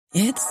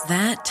It's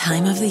that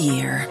time of the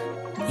year.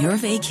 Your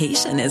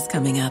vacation is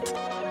coming up.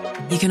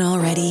 You can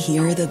already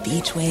hear the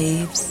beach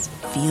waves,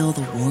 feel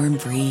the warm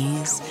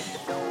breeze,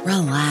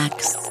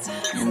 relax,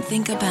 and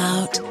think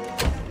about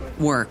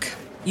work.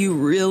 You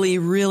really,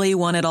 really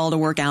want it all to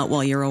work out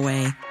while you're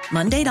away.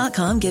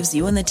 Monday.com gives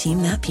you and the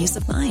team that peace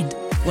of mind.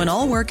 When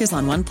all work is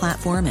on one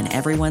platform and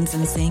everyone's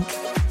in sync,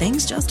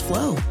 things just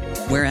flow.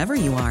 Wherever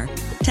you are,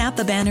 tap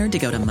the banner to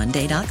go to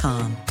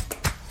Monday.com.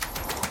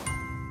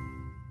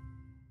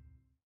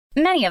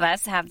 Many of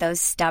us have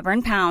those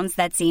stubborn pounds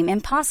that seem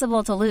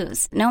impossible to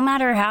lose, no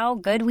matter how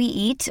good we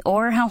eat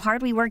or how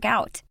hard we work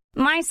out.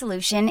 My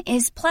solution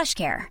is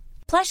PlushCare.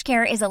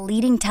 PlushCare is a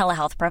leading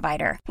telehealth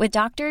provider with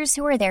doctors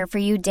who are there for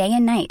you day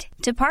and night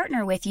to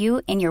partner with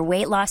you in your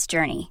weight loss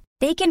journey.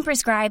 They can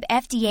prescribe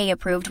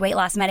FDA-approved weight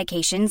loss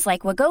medications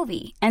like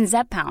Wegovy and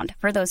Zepbound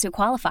for those who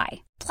qualify.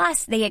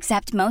 Plus, they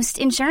accept most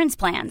insurance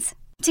plans.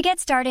 To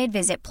get started,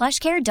 visit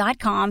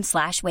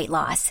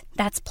plushcare.com/weightloss.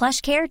 That's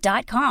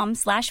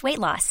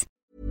plushcare.com/weightloss.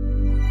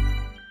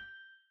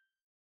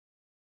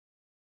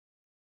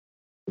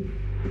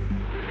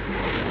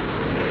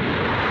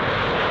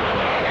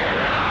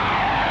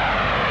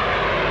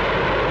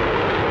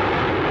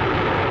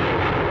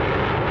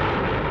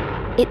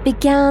 It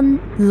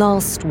began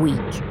last week.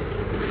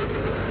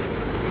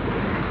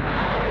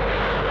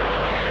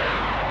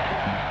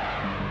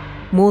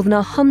 More than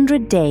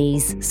 100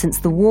 days since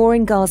the war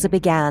in Gaza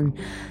began,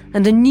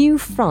 and a new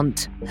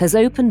front has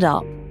opened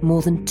up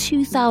more than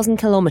 2,000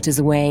 kilometres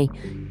away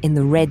in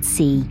the Red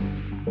Sea.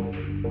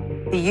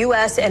 The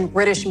U.S. and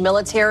British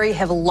military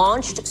have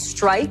launched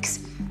strikes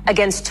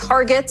against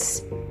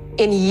targets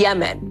in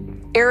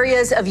Yemen,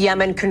 areas of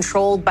Yemen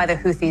controlled by the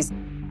Houthis.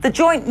 The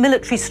joint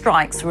military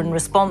strikes were in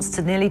response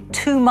to nearly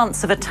 2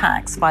 months of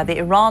attacks by the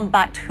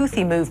Iran-backed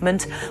Houthi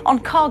movement on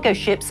cargo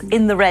ships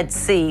in the Red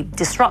Sea,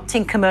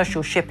 disrupting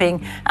commercial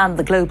shipping and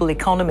the global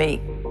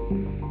economy.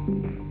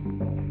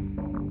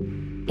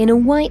 In a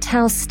White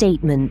House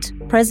statement,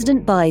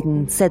 President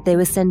Biden said they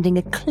were sending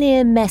a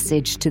clear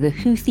message to the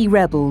Houthi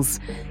rebels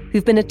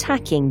who've been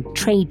attacking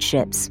trade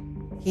ships.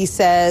 He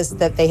says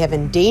that they have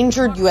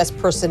endangered U.S.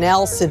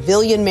 personnel,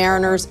 civilian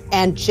mariners,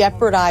 and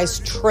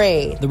jeopardized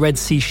trade. The Red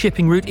Sea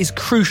shipping route is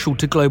crucial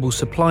to global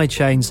supply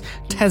chains.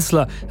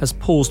 Tesla has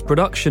paused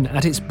production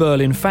at its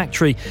Berlin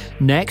factory.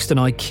 Next and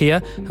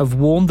IKEA have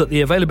warned that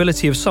the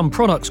availability of some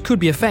products could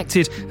be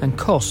affected and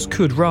costs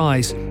could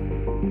rise.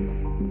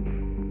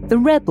 The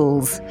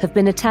rebels have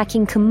been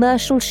attacking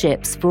commercial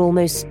ships for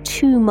almost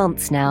 2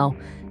 months now,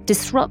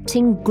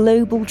 disrupting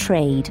global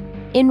trade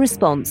in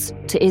response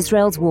to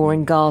Israel's war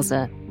in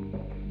Gaza.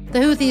 The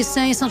Houthis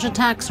say such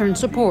attacks are in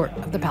support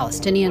of the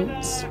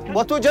Palestinians.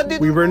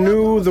 We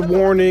renew the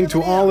warning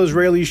to all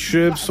Israeli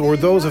ships or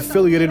those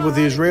affiliated with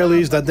the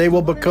Israelis that they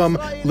will become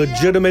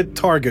legitimate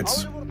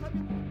targets.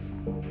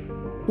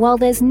 While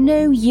there's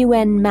no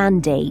UN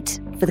mandate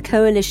for the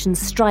coalition's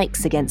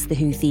strikes against the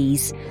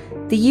Houthis,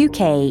 the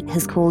UK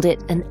has called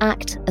it an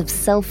act of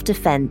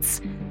self-defense,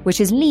 which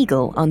is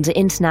legal under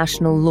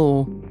international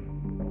law.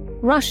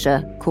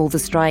 Russia called the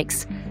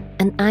strikes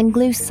an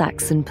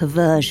Anglo-Saxon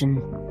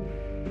perversion.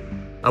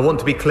 I want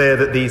to be clear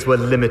that these were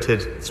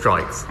limited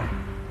strikes.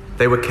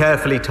 They were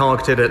carefully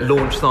targeted at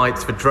launch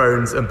sites for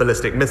drones and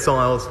ballistic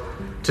missiles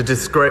to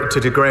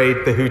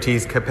degrade the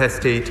Houthis'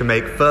 capacity to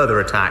make further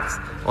attacks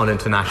on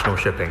international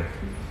shipping.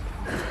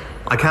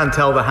 I can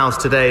tell the House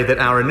today that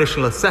our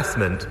initial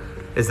assessment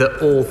is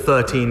that all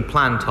 13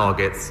 planned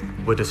targets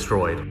were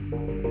destroyed.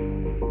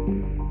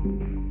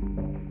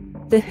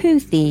 The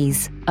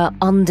Houthis are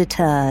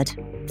undeterred.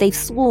 They've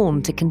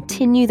sworn to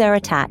continue their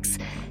attacks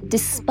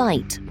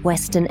despite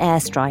Western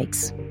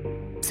airstrikes.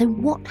 So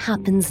what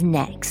happens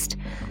next?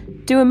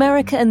 Do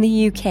America and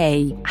the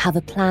UK have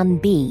a plan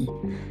B?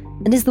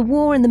 And is the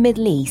war in the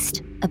Middle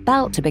East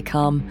about to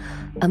become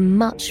a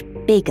much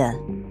bigger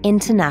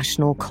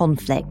international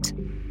conflict?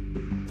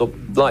 The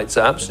lights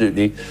are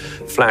absolutely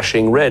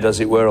flashing red,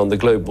 as it were, on the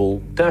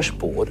global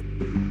dashboard.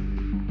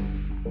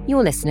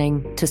 You're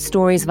listening to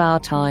Stories of Our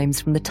Times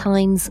from The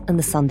Times and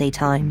The Sunday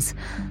Times.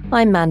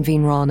 I'm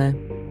Manveen Rana.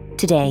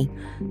 Today,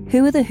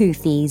 who are the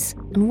Houthis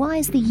and why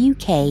is the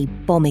UK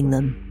bombing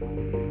them?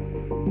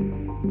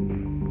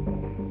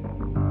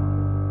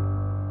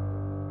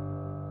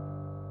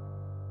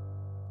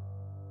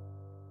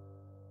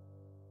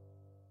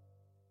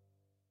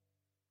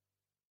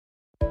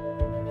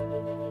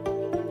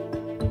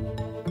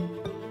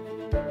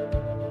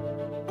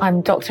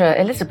 I'm Dr.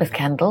 Elizabeth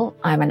Kendall.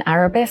 I'm an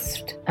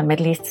Arabist, a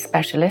Middle East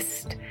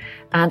specialist,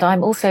 and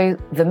I'm also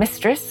the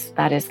mistress,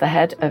 that is the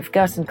head of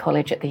Girton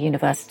College at the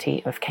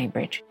University of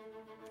Cambridge.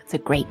 It's a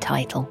great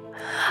title.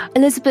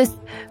 Elizabeth,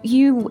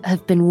 you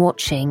have been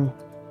watching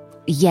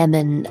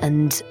Yemen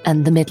and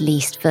the Middle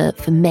East for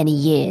many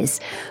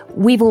years.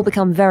 We've all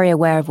become very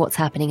aware of what's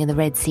happening in the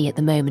Red Sea at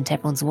the moment.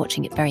 Everyone's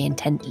watching it very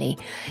intently.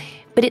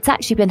 But it's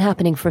actually been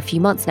happening for a few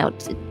months now.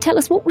 Tell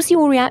us, what was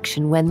your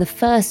reaction when the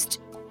first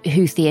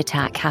Houthi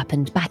attack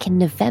happened back in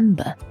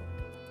November?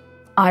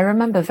 I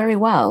remember very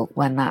well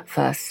when that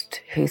first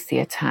Houthi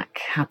attack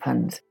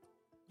happened.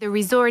 The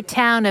resort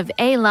town of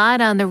Eilat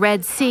on the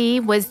Red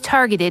Sea was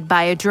targeted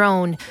by a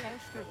drone.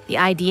 The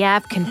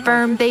IDF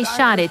confirmed they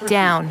shot it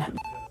down.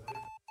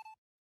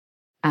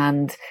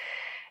 And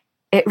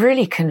it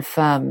really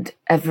confirmed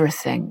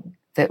everything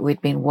that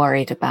we'd been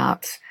worried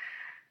about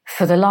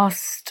for the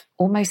last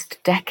almost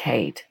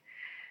decade.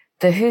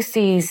 The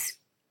Houthis,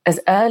 as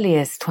early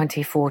as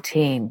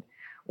 2014,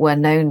 were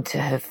known to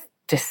have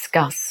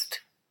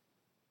discussed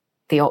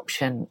the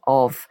option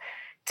of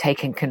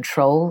taking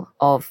control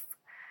of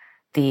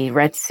the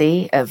Red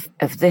Sea, of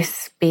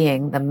this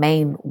being the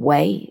main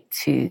way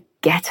to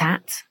get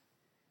at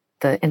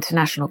the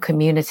international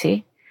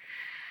community.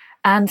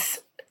 And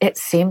it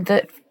seemed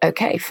that,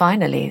 okay,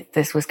 finally,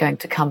 this was going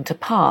to come to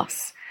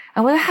pass.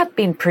 And there had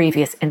been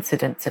previous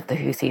incidents of the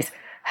Houthis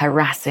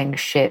harassing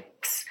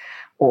ships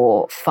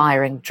or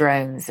firing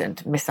drones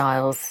and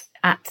missiles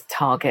at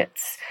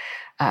targets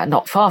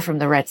not far from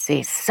the Red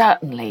Sea,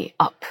 certainly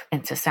up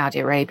into Saudi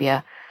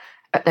Arabia.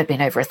 There'd been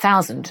over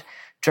 1,000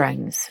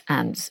 drones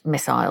and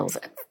missiles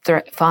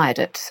fired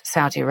at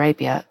Saudi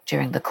Arabia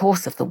during the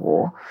course of the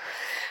war.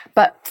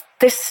 But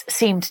this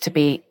seemed to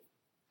be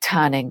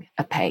turning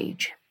a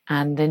page,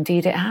 and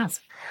indeed it has.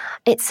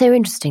 It's so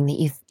interesting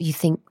that you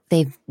think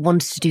they've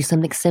wanted to do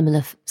something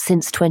similar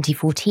since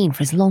 2014,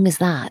 for as long as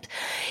that.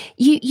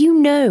 You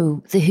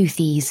know the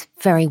Houthis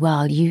very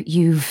well.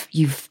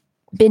 You've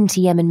been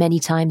to Yemen many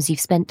times. You've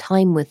spent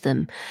time with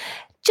them.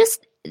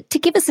 Just to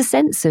give us a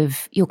sense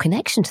of your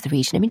connection to the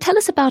region, I mean, tell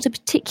us about a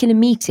particular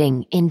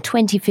meeting in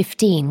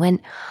 2015 when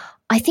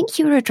I think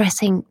you were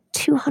addressing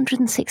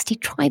 260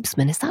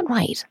 tribesmen. Is that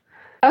right?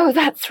 Oh,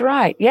 that's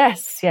right.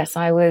 Yes.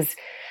 I was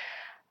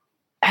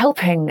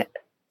helping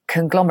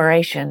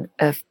conglomeration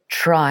of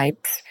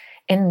tribes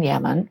in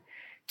Yemen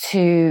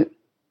to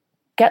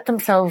get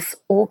themselves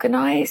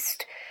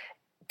organized,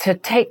 to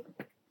take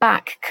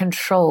back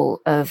control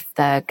of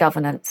their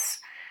governance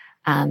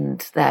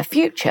and their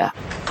future.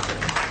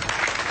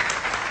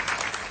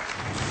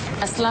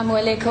 Assalamu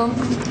alaikum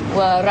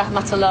wa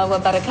rahmatullah wa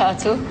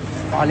barakatuh.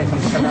 Wa alaikum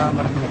assalam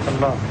wa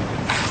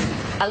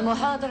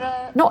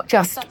rahmatullah. Not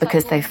just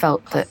because they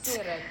felt that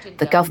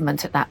the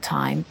government at that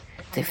time,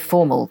 the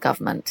formal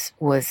government,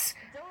 was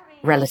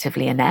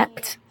relatively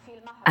inept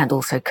and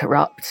also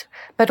corrupt,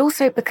 but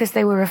also because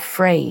they were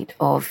afraid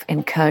of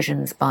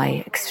incursions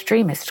by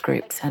extremist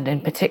groups, and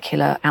in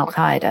particular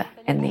Al-Qaeda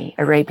in the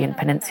Arabian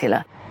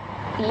Peninsula.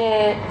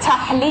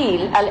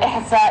 لتحليل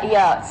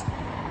الإحصائيات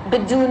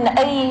بدون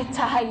أي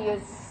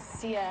تحيز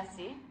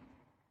سياسي.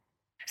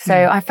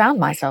 So I found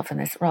myself in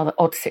this rather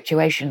odd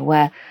situation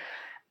where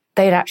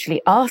they'd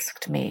actually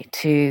asked me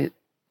to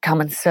come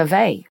and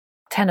survey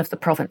 10 of the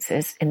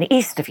provinces in the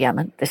east of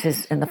Yemen. This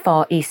is in the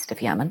far east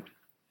of Yemen.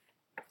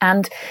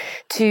 And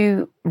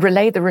to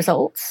relay the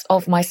results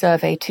of my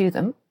survey to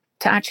them,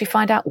 to actually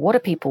find out what do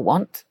people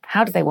want,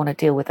 how do they want to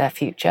deal with their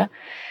future,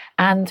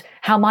 and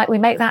how might we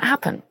make that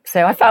happen?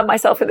 So I found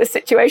myself in this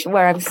situation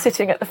where I'm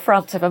sitting at the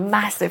front of a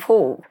massive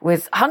hall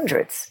with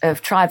hundreds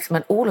of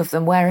tribesmen, all of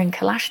them wearing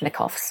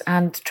Kalashnikovs,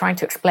 and trying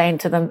to explain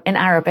to them in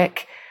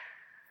Arabic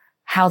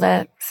how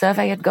their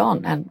survey had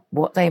gone and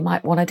what they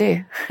might want to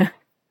do.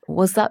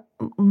 Was that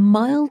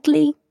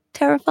mildly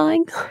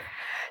terrifying?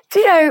 Do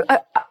you know,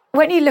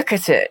 when you look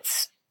at it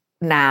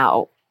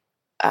now,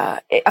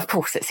 of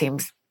course it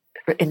seems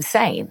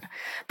insane,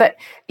 but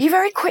you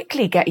very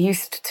quickly get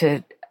used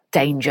to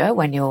danger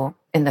when you're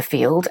in the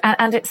field,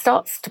 and it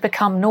starts to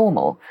become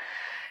normal.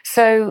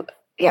 So,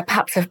 yeah,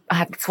 perhaps I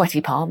had sweaty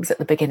palms at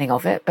the beginning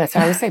of it, but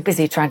I was so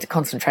busy trying to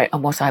concentrate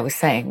on what I was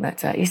saying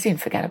that you soon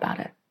forget about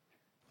it.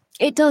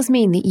 It does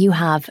mean that you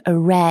have a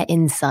rare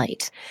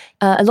insight.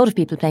 A lot of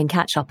people are playing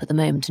catch-up at the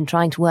moment and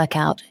trying to work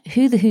out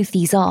who the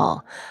Houthis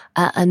are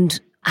and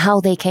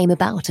how they came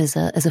about as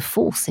a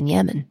force in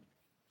Yemen.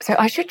 So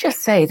I should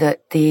just say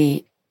that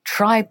the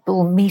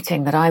tribal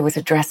meeting that I was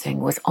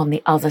addressing was on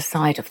the other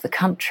side of the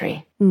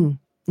country. In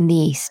the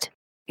east.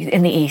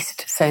 In the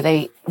east. So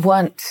they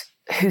weren't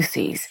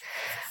Houthis.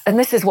 And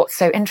this is what's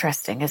so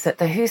interesting, is that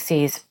the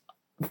Houthis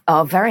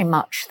are very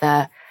much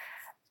their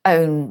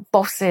own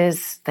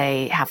bosses.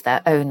 They have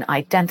their own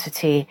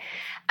identity.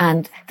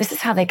 And this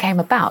is how they came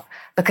about.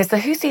 Because the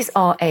Houthis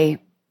are a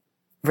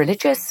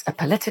religious, a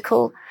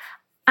political,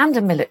 and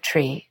a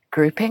military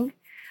grouping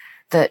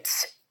that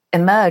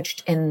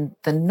emerged in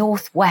the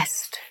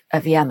northwest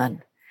of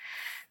Yemen.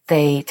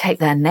 They take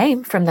their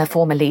name from their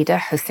former leader,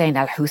 Hussein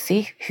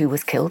al-Houthi, who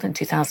was killed in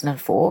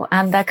 2004.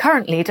 And their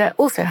current leader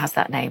also has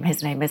that name.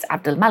 His name is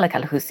Abdul Malik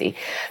al-Houthi.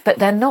 But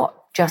they're not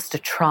just a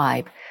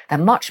tribe. They're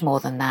much more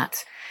than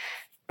that.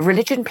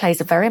 Religion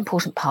plays a very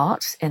important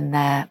part in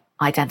their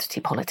identity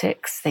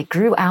politics. They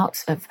grew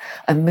out of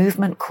a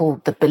movement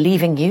called the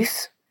Believing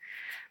Youth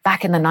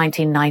back in the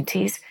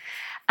 1990s.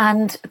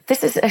 And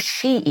this is a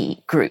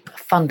Shi'i group,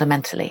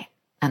 fundamentally.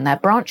 And their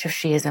branch of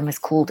Shi'ism is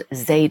called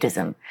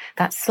Zaydism.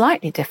 That's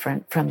slightly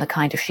different from the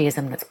kind of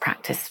Shi'ism that's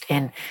practiced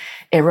in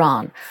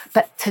Iran.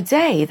 But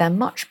today, they're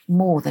much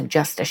more than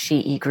just a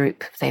Shi'i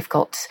group. They've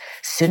got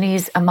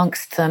Sunnis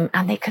amongst them,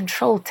 and they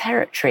control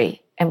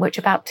territory in which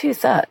about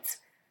 2/3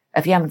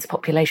 of Yemen's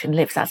population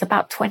lives. That's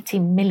about 20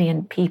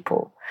 million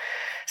people.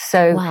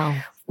 So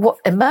what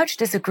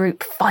emerged as a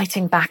group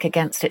fighting back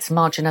against its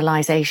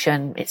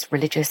marginalization, its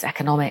religious,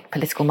 economic,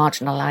 political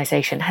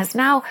marginalization, has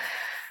now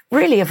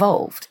really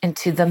evolved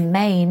into the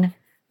main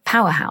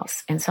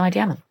powerhouse inside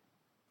Yemen.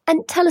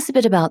 And tell us a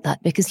bit about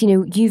that, because,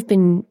 you've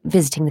been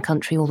visiting the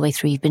country all the way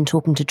through. You've been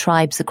talking to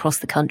tribes across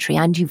the country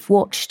and you've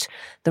watched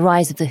the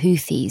rise of the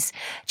Houthis.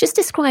 Just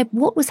describe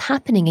what was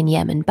happening in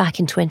Yemen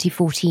back in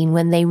 2014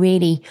 when they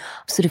really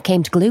sort of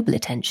came to global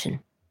attention.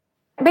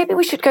 Maybe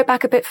we should go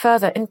back a bit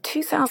further. In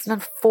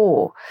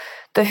 2004,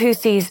 the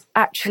Houthis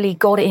actually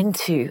got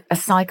into a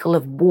cycle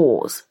of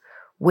wars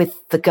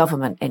with the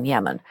government in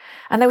Yemen.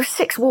 And there were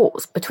 6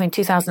 wars between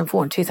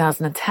 2004 and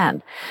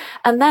 2010.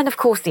 And then, of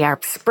course, the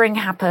Arab Spring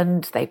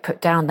happened. They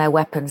put down their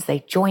weapons. They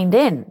joined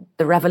in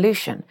the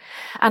revolution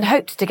and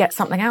hoped to get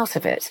something out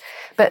of it.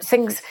 But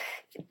things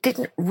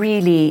didn't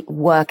really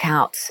work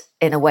out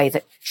in a way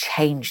that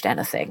changed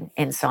anything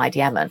inside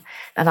Yemen.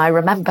 And I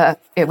remember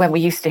when we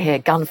used to hear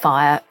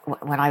gunfire,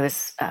 when I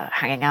was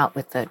hanging out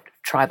with the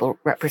tribal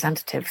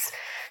representatives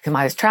whom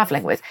I was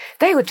traveling with,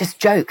 they would just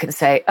joke and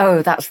say,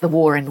 oh, that's the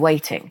war in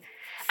waiting.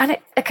 And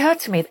it occurred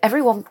to me that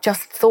everyone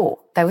just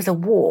thought there was a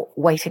war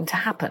waiting to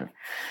happen.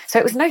 So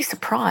it was no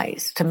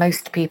surprise to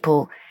most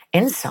people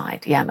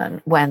inside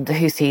Yemen when the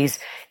Houthis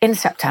in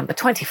September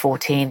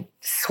 2014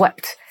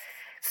 swept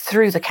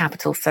through the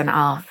capital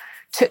Sana'a,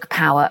 took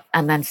power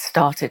and then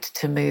started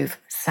to move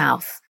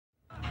south.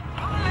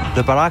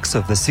 The barracks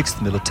of the 6th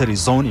military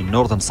zone in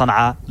northern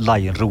Sana'a lie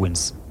in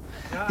ruins.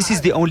 This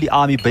is the only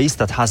army base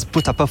that has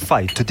put up a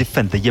fight to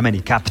defend the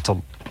Yemeni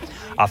capital.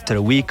 After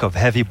a week of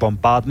heavy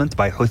bombardment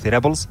by Houthi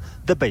rebels,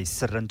 the base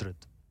surrendered.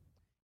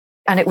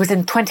 And it was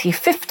in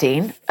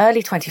 2015,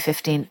 early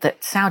 2015,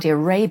 that Saudi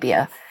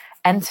Arabia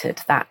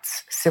entered that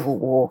civil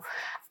war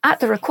at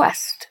the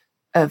request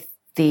of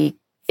the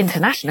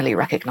internationally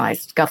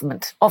recognized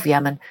government of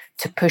Yemen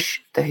to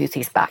push the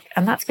Houthis back.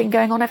 And that's been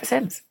going on ever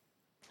since.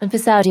 And for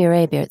Saudi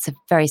Arabia, it's a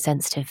very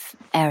sensitive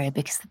area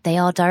because they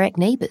are direct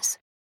neighbours.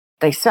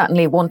 They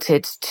certainly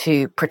wanted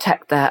to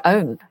protect their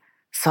own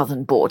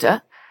southern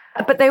border,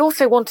 but they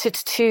also wanted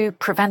to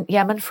prevent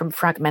Yemen from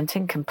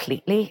fragmenting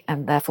completely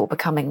and therefore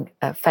becoming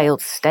a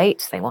failed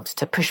state. They wanted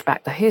to push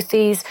back the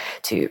Houthis,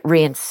 to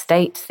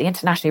reinstate the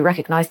internationally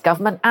recognized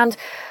government, and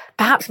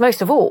perhaps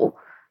most of all,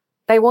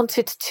 they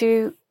wanted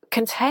to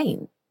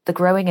contain the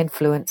growing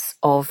influence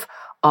of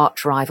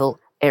arch-rival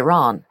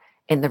Iran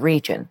in the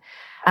region.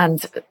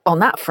 And on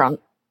that front,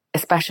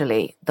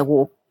 especially, the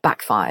war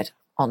backfired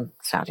on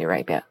Saudi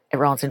Arabia.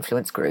 Iran's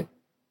influence grew.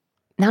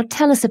 Now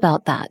tell us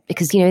about that,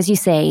 because, as you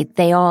say,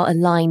 they are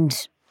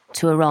aligned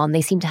to Iran.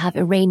 They seem to have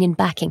Iranian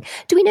backing.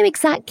 Do we know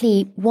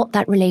exactly what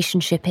that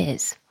relationship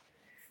is?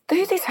 The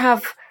Houthis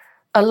have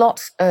a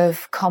lot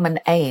of common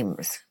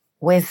aims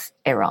with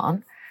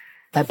Iran.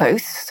 They're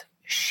both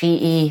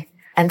Shi'i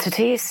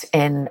entities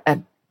in a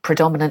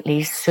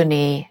predominantly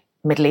Sunni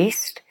Middle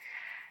East.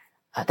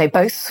 They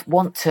both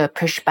want to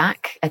push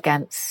back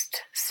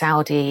against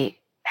Saudi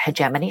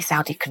hegemony,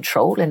 Saudi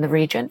control in the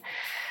region.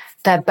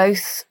 They're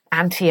both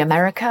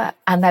anti-America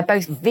and they're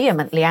both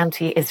vehemently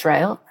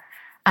anti-Israel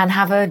and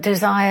have a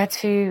desire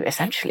to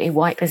essentially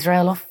wipe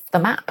Israel off the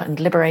map and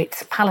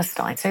liberate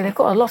Palestine. So they've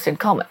got a lot in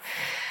common.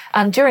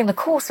 And during the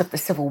course of the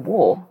civil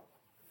war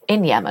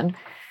in Yemen,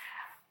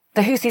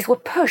 the Houthis were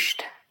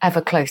pushed ever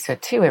closer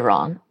to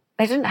Iran.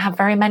 They didn't have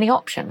very many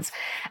options.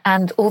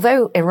 And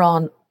although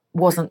Iran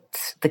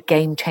wasn't the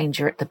game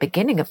changer at the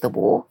beginning of the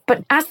war,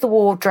 but as the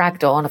war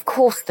dragged on, of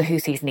course, the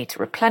Houthis need to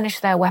replenish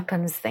their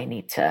weapons. They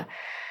need to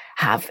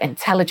have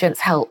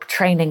intelligence help,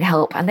 training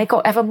help, and they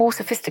got ever more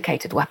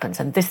sophisticated weapons.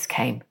 And this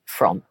came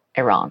from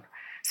Iran.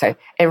 So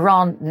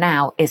Iran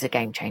now is a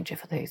game changer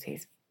for the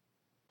Houthis.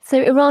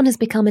 So Iran has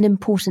become an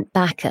important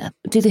backer.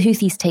 Do the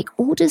Houthis take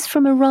orders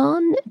from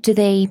Iran? Do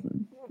they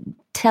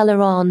tell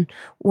Iran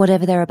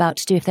whatever they're about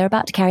to do? If they're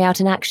about to carry out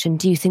an action,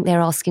 do you think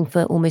they're asking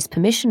for almost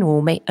permission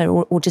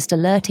or just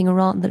alerting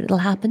Iran that it'll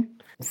happen?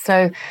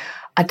 So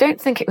I don't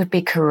think it would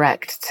be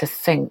correct to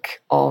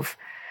think of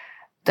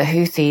the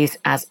Houthis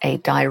as a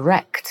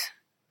direct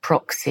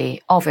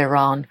proxy of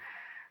Iran,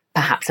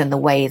 perhaps in the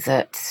way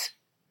that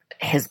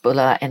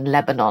Hezbollah in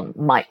Lebanon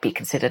might be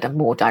considered a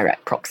more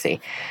direct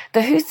proxy. The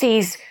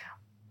Houthis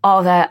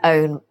are their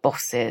own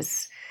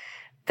bosses.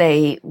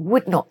 They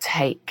would not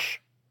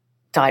take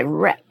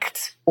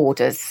direct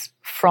orders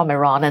from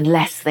Iran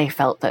unless they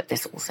felt that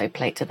this also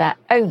played to their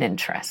own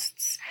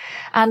interests.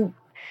 And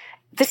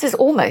this is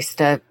almost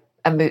a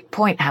moot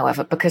point,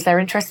 however, because their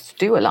interests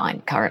do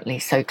align currently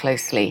so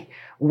closely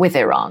with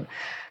Iran.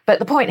 But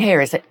the point here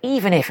is that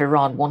even if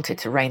Iran wanted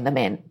to rein them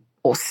in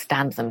or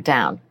stand them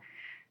down,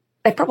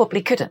 they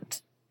probably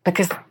couldn't,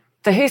 because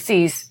the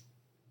Houthis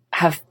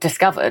have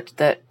discovered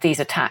that these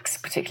attacks,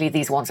 particularly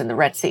these ones in the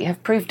Red Sea,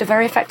 have proved a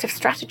very effective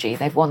strategy.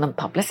 They've won them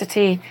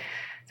publicity,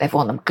 they've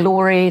won them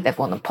glory, they've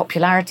won them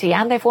popularity,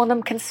 and they've won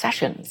them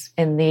concessions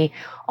in the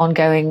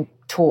ongoing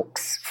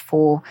talks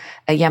for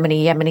a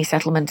Yemeni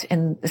settlement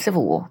in the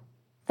civil war.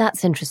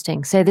 That's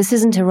interesting. So this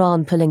isn't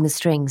Iran pulling the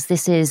strings.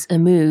 This is a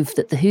move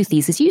that the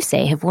Houthis, as you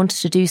say, have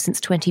wanted to do since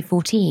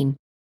 2014.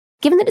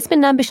 Given that it's been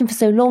an ambition for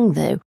so long,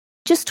 though,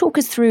 just talk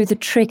us through the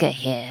trigger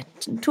here.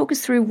 Talk us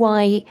through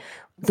why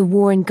the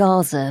war in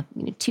Gaza,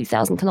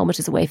 2,000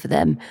 kilometres away for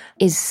them,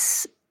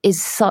 is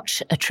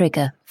such a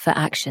trigger for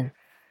action.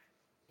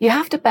 You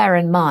have to bear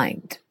in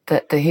mind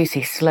that the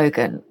Houthi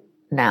slogan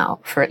now,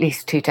 for at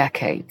least 2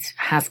 decades,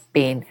 has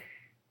been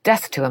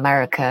death to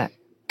America,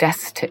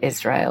 death to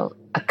Israel,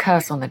 a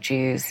curse on the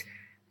Jews,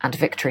 and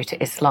victory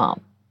to Islam.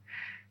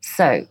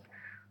 So,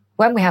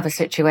 when we have a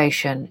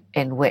situation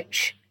in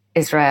which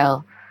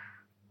Israel,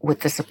 with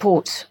the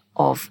support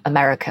of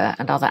America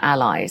and other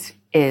allies,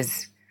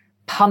 is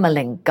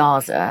pummeling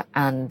Gaza,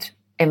 and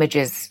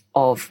images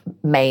of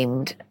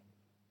maimed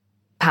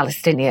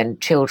Palestinian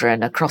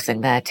children are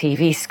crossing their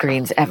TV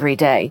screens every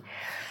day,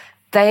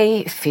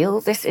 they feel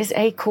this is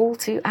a call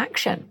to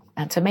action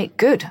and to make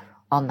good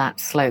on that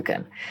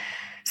slogan.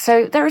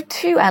 So there are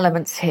 2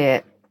 elements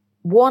here.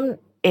 One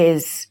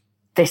is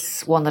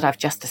this one that I've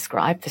just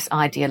described, this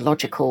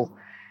ideological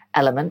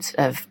element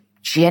of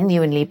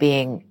genuinely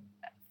being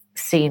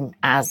seen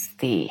as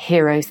the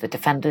heroes, the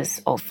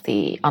defenders of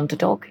the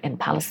underdog in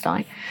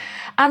Palestine.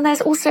 And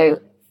there's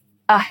also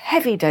a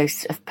heavy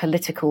dose of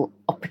political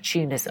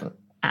opportunism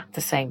at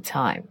the same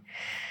time.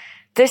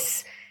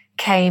 This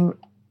came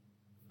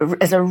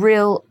as a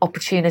real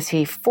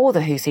opportunity for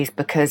the Houthis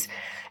because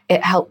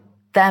it helped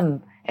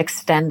them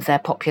extend their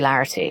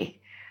popularity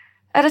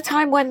at a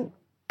time when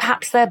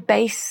perhaps their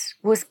base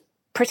was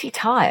pretty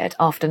tired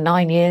after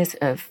 9 years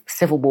of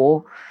civil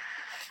war,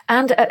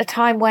 and at a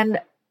time when,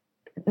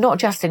 not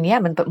just in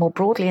Yemen, but more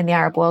broadly in the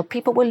Arab world,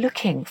 people were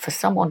looking for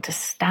someone to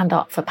stand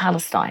up for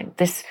Palestine.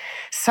 This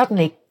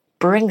suddenly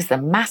brings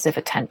them massive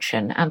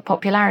attention and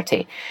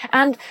popularity.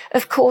 And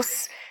of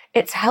course,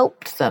 it's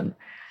helped them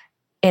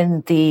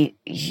in the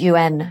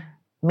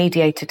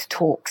UN-mediated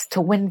talks to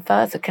win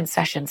further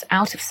concessions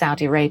out of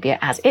Saudi Arabia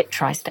as it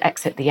tries to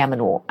exit the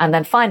Yemen war. And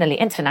then finally,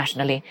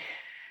 internationally,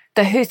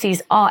 the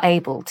Houthis are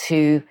able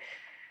to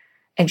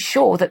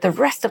ensure that the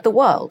rest of the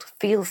world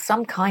feels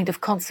some kind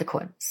of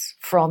consequence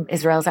from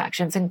Israel's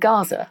actions in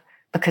Gaza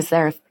because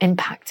they're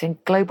impacting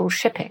global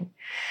shipping.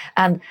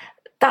 And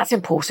that's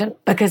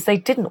important because they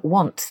didn't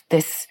want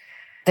this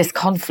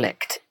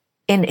conflict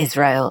in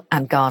Israel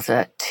and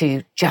Gaza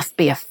to just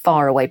be a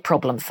faraway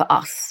problem for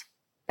us.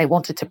 They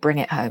wanted to bring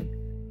it home.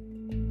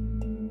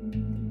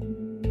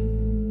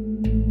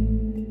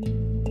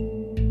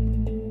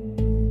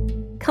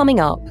 Coming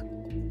up,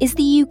 is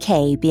the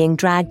UK being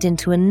dragged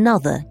into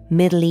another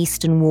Middle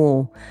Eastern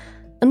war?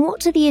 And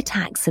what do the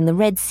attacks in the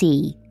Red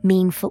Sea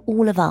mean for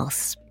all of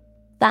us?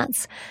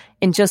 That's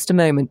in just a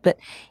moment. But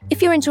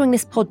if you're enjoying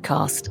this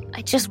podcast,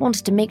 I just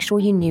wanted to make sure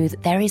you knew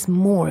that there is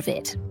more of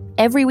it.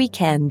 Every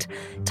weekend,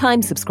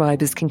 Time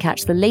subscribers can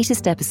catch the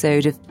latest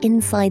episode of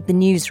Inside the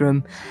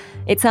Newsroom.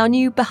 It's our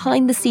new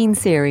behind-the-scenes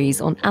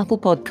series on Apple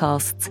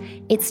Podcasts.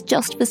 It's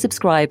just for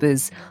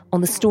subscribers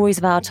on the Stories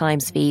of Our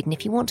Times feed. And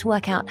if you want to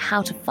work out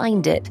how to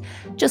find it,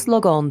 just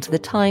log on to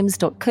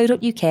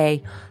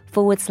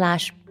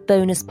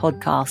thetimes.co.uk/bonus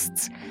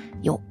podcasts.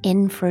 You're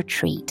in for a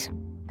treat.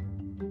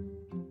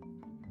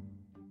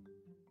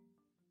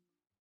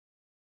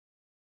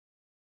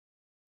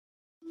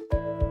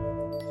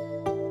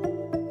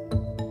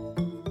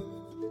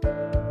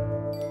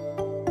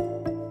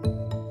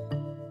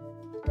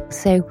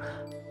 So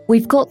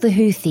we've got the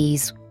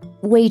Houthis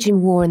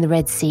waging war in the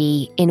Red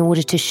Sea in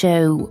order to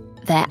show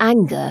their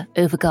anger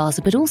over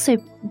Gaza, but also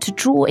to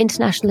draw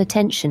international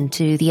attention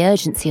to the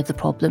urgency of the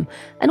problem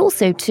and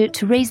also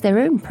to raise their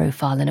own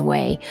profile in a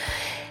way.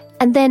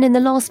 And then in the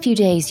last few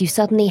days, you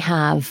suddenly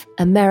have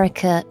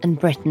America and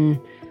Britain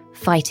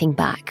fighting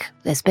back.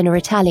 There's been a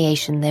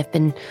retaliation. There have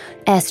been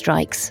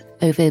airstrikes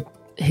over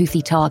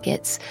Houthi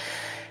targets.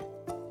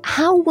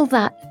 How will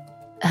that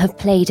have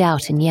played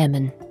out in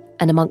Yemen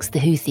and amongst the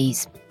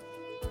Houthis?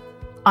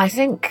 I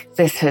think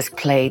this has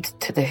played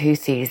to the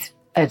Houthis'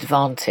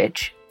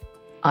 advantage,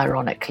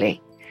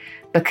 ironically,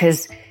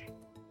 because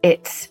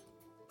it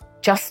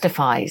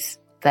justifies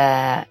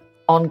their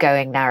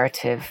ongoing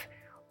narrative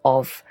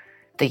of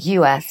the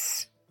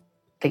US,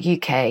 the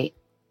UK,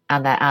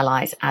 and their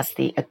allies as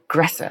the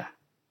aggressor.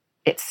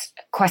 It's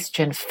a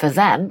question for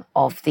them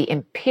of the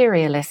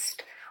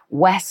imperialist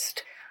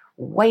West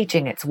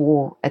waging its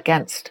war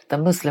against the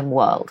Muslim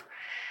world.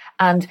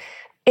 And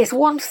it's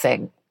one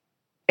thing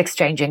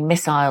exchanging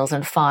missiles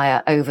and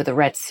fire over the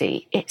Red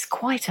Sea. It's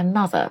quite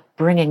another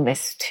bringing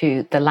this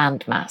to the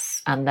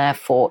landmass and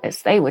therefore,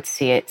 as they would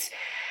see it,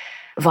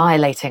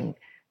 violating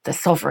the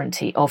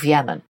sovereignty of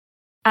Yemen.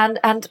 And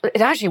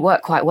it actually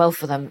worked quite well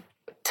for them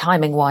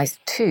timing-wise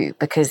too,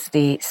 because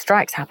the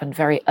strikes happened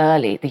very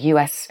early. The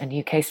US and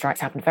UK strikes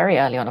happened very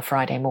early on a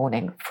Friday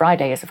morning.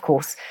 Friday is, of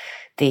course,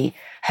 the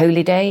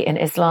holy day in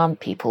Islam.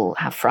 People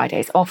have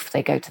Fridays off.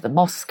 They go to the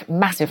mosque.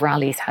 Massive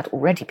rallies had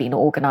already been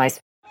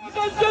organised.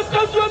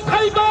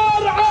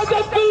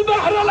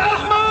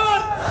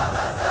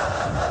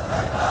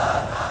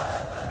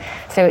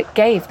 So it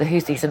gave the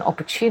Houthis an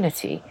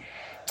opportunity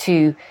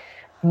to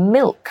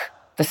milk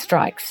the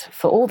strikes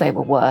for all they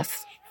were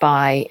worth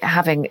by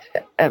having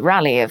a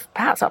rally of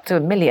perhaps up to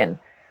 1 million,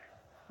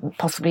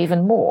 possibly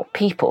even more,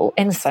 people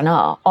in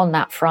Sana'a on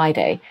that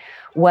Friday,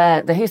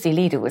 where the Houthi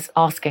leader was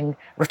asking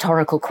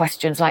rhetorical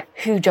questions like,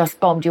 who just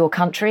bombed your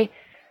country?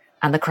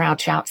 And the crowd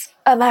shouts,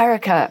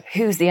 America.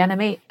 Who's the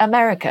enemy?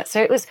 America.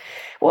 So it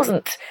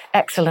wasn't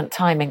excellent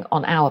timing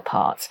on our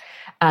part.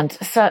 And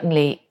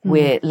certainly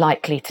we're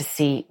likely to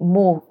see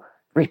more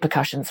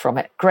repercussions from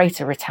it,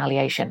 greater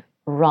retaliation,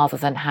 rather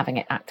than having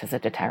it act as a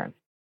deterrent.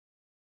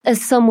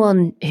 As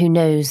someone who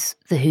knows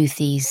the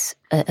Houthis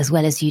as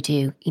well as you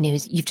do,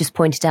 you've just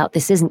pointed out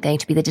this isn't going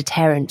to be the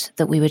deterrent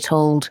that we were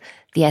told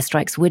the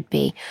airstrikes would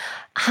be.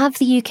 Have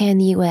the UK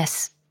and the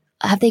US,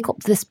 have they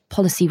got this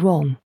policy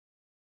wrong?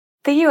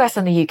 The US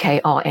and the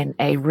UK are in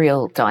a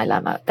real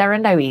dilemma. There are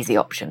no easy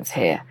options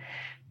here.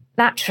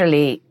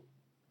 Naturally,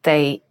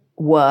 they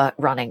were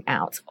running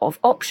out of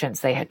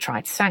options. They had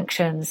tried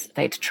sanctions.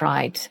 They'd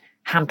tried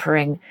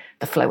hampering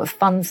the flow of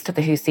funds to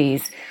the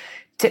Houthis.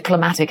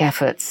 Diplomatic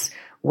efforts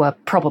were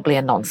probably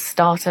a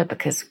non-starter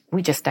because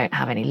we just don't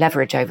have any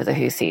leverage over the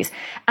Houthis.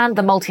 And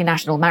the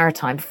multinational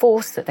maritime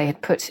force that they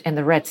had put in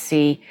the Red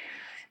Sea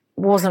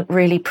wasn't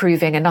really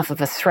proving enough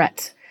of a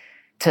threat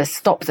to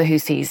stop the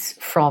Houthis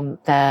from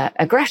their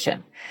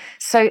aggression.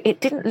 So it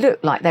didn't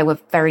look like there were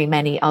very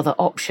many other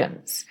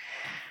options.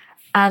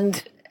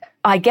 And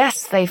I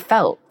guess they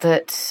felt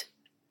that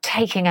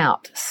taking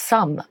out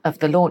some of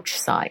the launch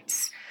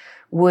sites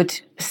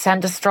would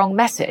send a strong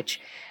message.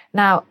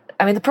 Now,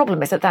 the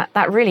problem is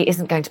that really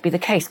isn't going to be the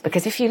case,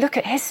 because if you look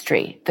at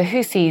history, the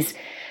Houthis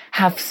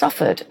have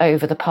suffered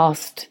over the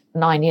past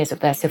 9 years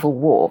of their civil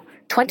war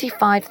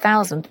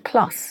 25,000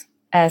 plus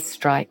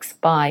airstrikes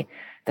by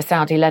the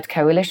Saudi-led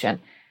coalition,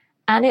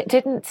 and it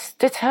didn't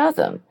deter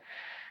them.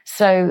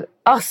 So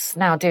us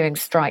now doing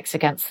strikes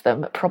against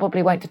them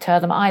probably won't deter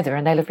them either,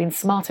 and they'll have been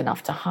smart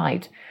enough to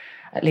hide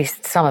at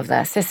least some of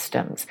their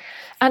systems.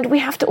 And we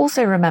have to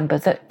also remember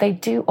that the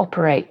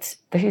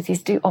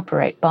Houthis do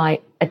operate by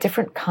a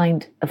different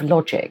kind of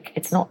logic.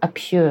 It's not a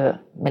pure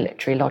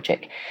military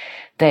logic.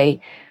 They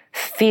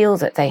feel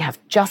that they have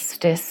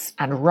justice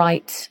and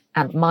right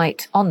and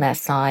might on their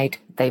side.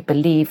 They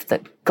believe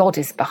that God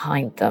is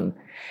behind them.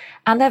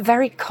 And they're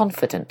very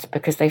confident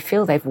because they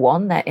feel they've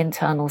won their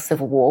internal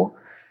civil war.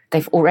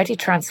 They've already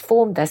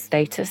transformed their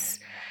status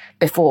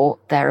before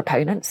their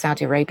opponents,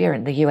 Saudi Arabia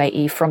and the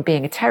UAE, from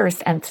being a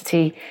terrorist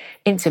entity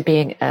into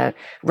being a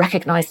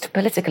recognized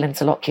political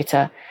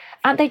interlocutor.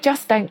 And they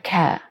just don't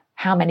care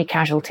how many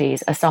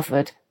casualties are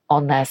suffered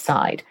on their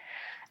side.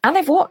 And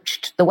they've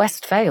watched the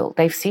West fail.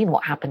 They've seen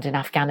what happened in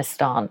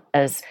Afghanistan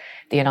as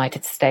the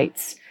United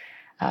States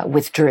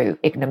withdrew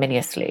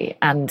ignominiously,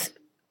 and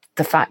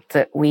the fact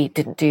that we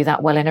didn't do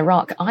that well in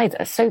Iraq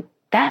either. So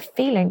they're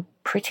feeling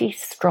pretty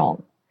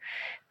strong.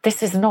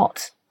 This is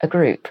not a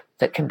group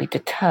that can be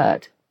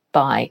deterred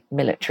by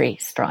military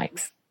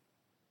strikes.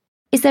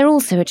 Is there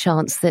also a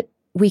chance that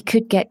we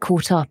could get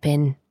caught up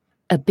in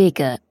a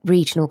bigger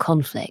regional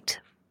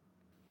conflict?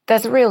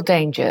 There's a real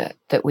danger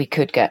that we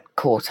could get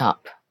caught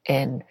up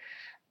in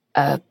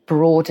a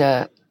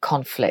broader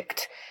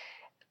conflict.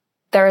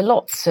 There are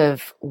lots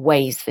of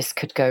ways this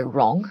could go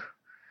wrong.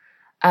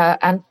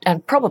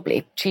 And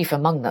probably chief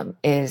among them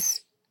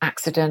is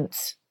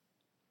accident,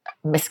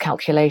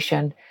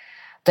 miscalculation,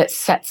 that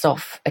sets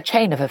off a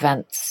chain of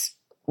events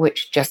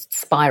which just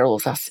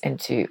spirals us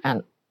into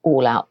an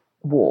all-out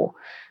war,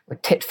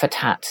 with tit for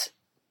tat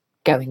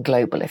going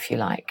global, if you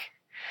like.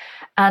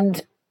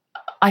 And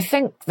I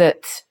think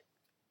that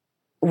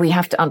we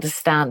have to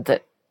understand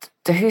that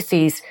the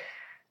Houthis,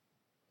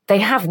 they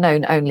have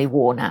known only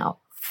war now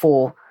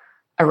for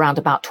around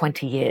about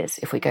 20 years,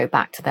 if we go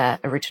back to their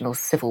original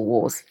civil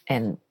wars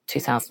in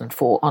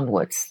 2004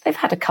 onwards. They've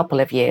had a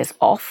couple of years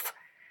off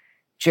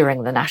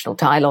during the national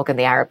dialogue and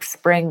the Arab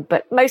Spring,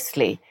 but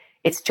mostly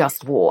it's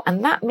just war.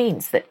 And that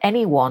means that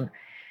anyone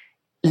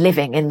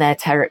living in their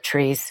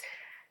territories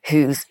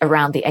who's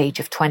around the age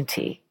of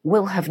 20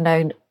 will have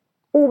known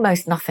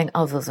almost nothing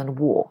other than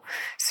war.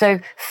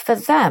 So for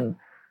them,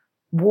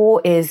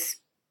 war is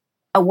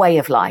a way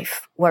of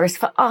life, whereas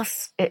for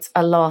us, it's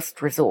a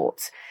last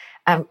resort.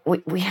 And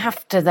we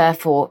have to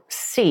therefore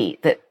see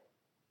that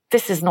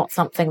this is not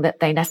something that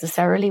they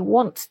necessarily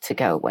want to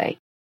go away.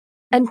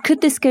 And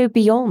could this go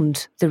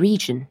beyond the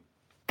region?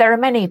 There are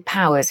many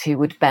powers who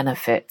would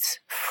benefit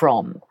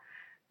from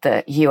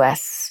the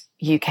US,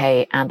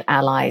 UK and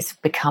allies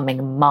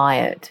becoming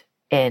mired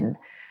in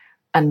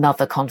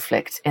another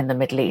conflict in the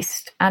Middle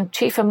East. And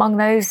chief among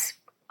those,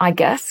 I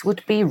guess,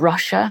 would be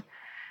Russia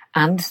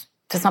and,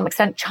 to some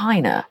extent,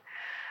 China.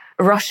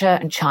 Russia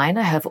and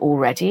China have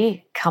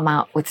already come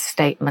out with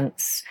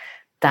statements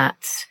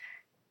that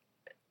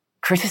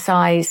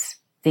criticize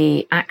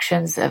the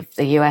actions of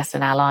the US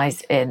and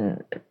allies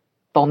in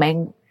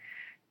bombing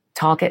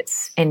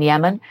targets in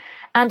Yemen.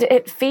 And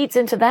it feeds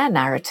into their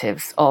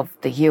narratives of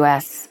the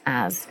US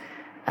as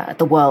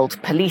the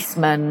world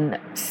policeman,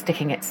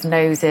 sticking its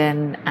nose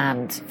in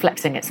and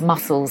flexing its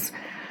muscles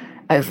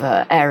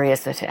over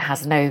areas that it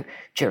has no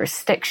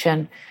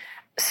jurisdiction.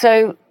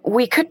 So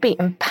we could be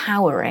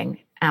empowering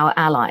our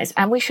allies,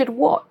 and we should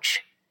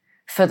watch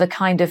for the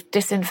kind of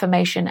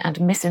disinformation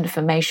and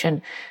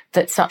misinformation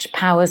that such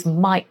powers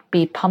might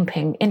be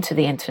pumping into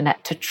the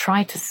internet to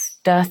try to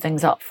stir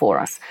things up for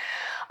us.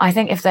 I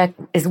think if there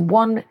is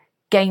one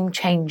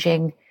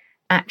game-changing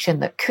action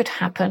that could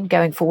happen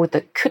going forward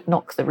that could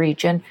knock the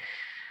region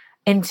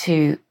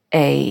into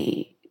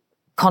a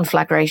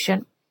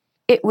conflagration,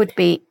 it would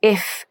be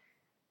if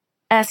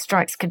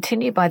airstrikes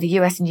continue by the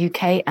US and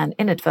UK and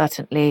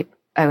inadvertently,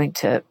 owing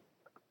to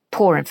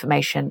poor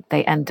information,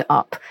 they end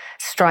up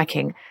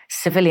striking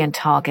civilian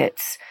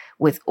targets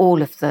with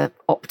all of the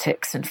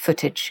optics and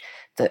footage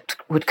that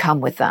would come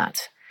with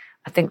that.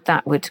 I think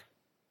that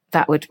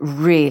would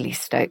really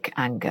stoke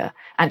anger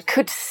and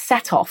could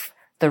set off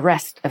the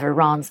rest of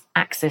Iran's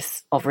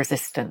axis of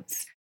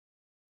resistance.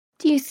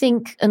 Do you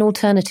think an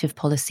alternative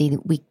policy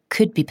that we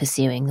could be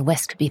pursuing, the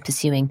West could be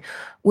pursuing,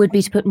 would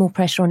be to put more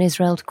pressure on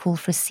Israel to call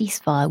for a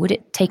ceasefire? Would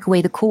it take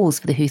away the calls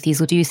for the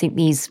Houthis, or do you think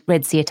these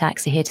Red Sea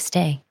attacks are here to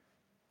stay?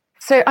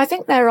 So I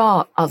think there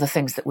are other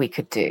things that we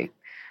could do.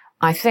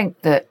 I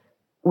think that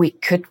we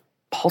could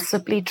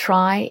possibly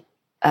try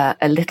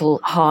a little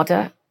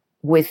harder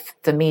with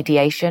the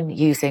mediation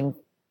using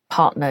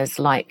partners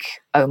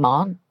like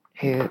Oman,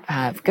 who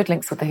have good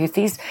links with the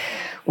Houthis.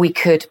 We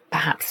could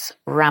perhaps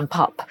ramp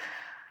up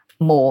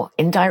more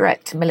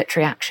indirect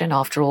military action.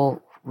 After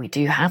all, we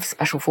do have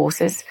special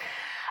forces.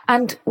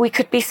 And we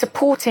could be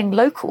supporting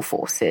local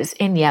forces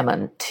in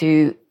Yemen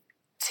to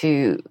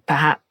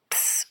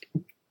perhaps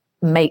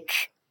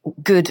make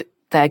good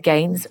their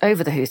gains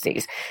over the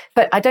Houthis.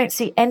 But I don't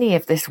see any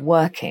of this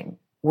working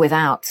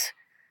without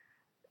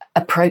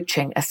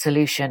approaching a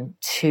solution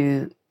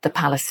to the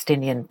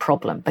Palestinian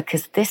problem,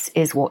 because this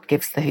is what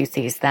gives the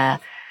Houthis their,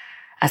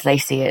 as they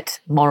see it,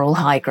 moral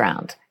high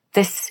ground.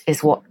 This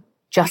is what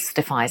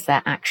justifies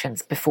their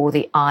actions before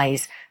the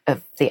eyes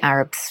of the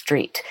Arab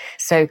street.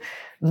 So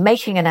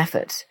making an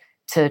effort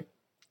to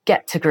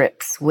get to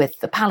grips with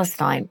the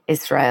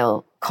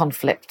Palestine-Israel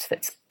conflict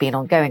that's been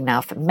ongoing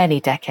now for many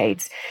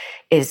decades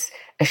is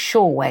a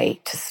sure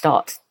way to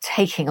start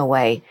taking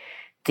away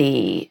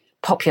the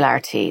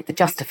popularity, the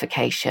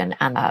justification,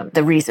 and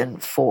the reason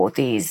for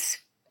these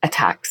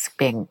attacks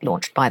being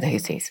launched by the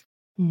Houthis.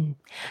 Mm.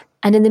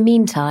 And in the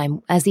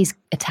meantime, as these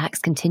attacks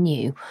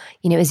continue,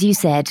 as you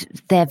said,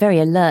 they're very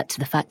alert to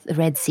the fact that the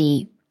Red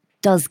Sea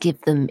does give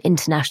them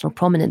international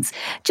prominence.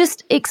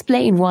 Just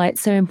explain why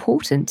it's so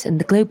important and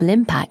the global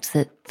impact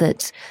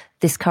that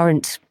this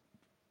current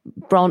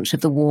branch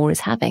of the war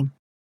is having.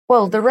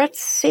 Well, the Red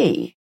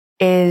Sea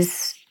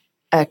is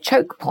a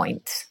choke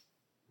point,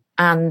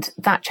 and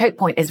that choke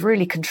point is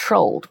really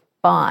controlled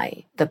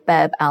by the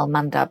Bab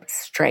al-Mandab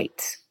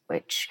Strait,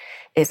 which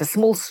is a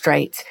small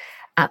strait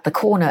at the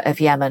corner of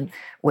Yemen,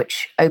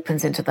 which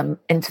opens into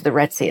the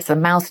Red Sea. It's the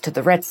mouth to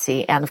the Red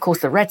Sea. And of course,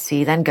 the Red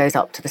Sea then goes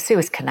up to the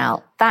Suez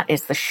Canal. That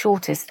is the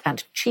shortest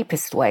and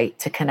cheapest way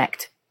to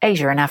connect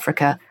Asia and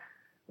Africa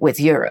with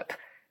Europe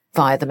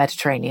via the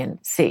Mediterranean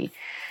Sea.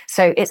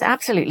 So it's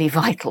absolutely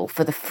vital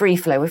for the free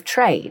flow of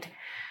trade.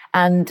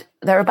 And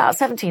there are about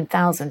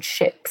 17,000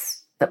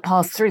 ships that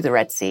pass through the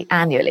Red Sea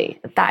annually.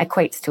 That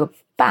equates to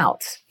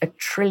about $1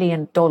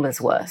 trillion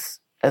worth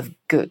of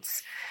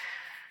goods.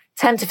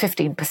 10 to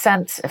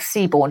 15% of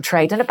seaborne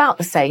trade, and about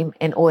the same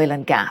in oil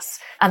and gas.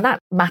 And that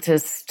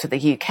matters to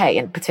the UK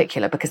in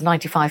particular because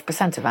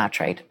 95% of our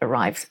trade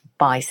arrives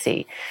by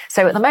sea.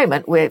 So at the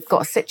moment, we've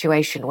got a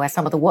situation where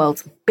some of the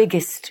world's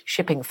biggest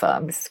shipping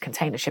firms,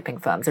 container shipping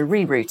firms, are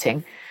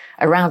rerouting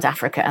around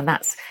Africa, and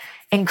that's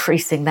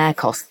increasing their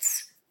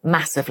costs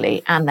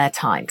massively and their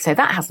time. So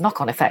that has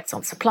knock-on effects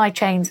on supply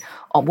chains,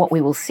 on what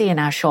we will see in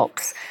our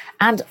shops,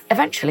 and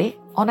eventually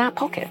on our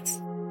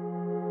pockets.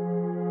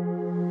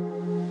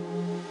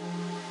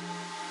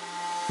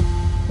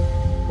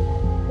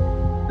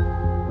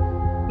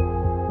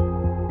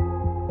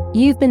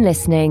 You've been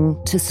listening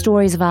to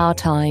Stories of Our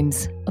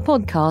Times, a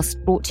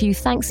podcast brought to you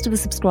thanks to the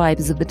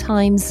subscribers of The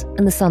Times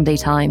and The Sunday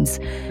Times,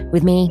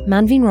 with me,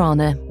 Manveen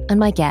Rana,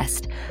 and my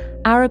guest,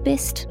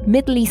 Arabist,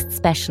 Middle East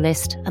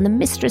specialist, and the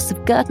mistress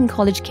of Girton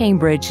College,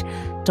 Cambridge,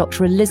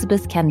 Dr.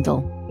 Elizabeth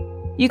Kendall.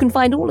 You can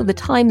find all of The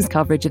Times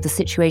coverage of the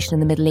situation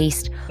in the Middle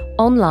East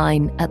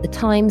online at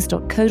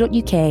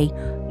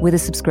thetimes.co.uk with a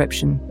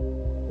subscription.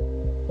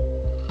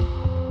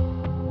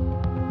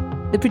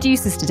 The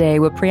producers today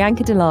were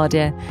Priyanka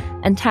Deladia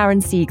and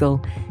Taryn Siegel.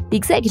 The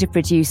executive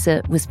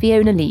producer was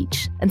Fiona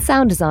Leach, and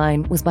sound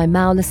design was by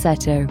Mao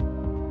Lassetto.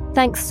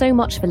 Thanks so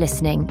much for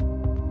listening.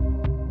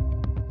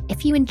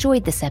 If you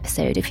enjoyed this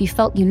episode, if you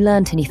felt you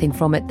learnt anything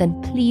from it,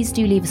 then please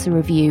do leave us a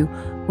review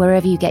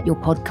wherever you get your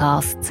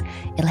podcasts.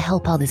 It'll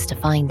help others to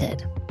find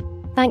it.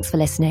 Thanks for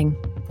listening.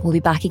 We'll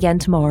be back again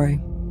tomorrow.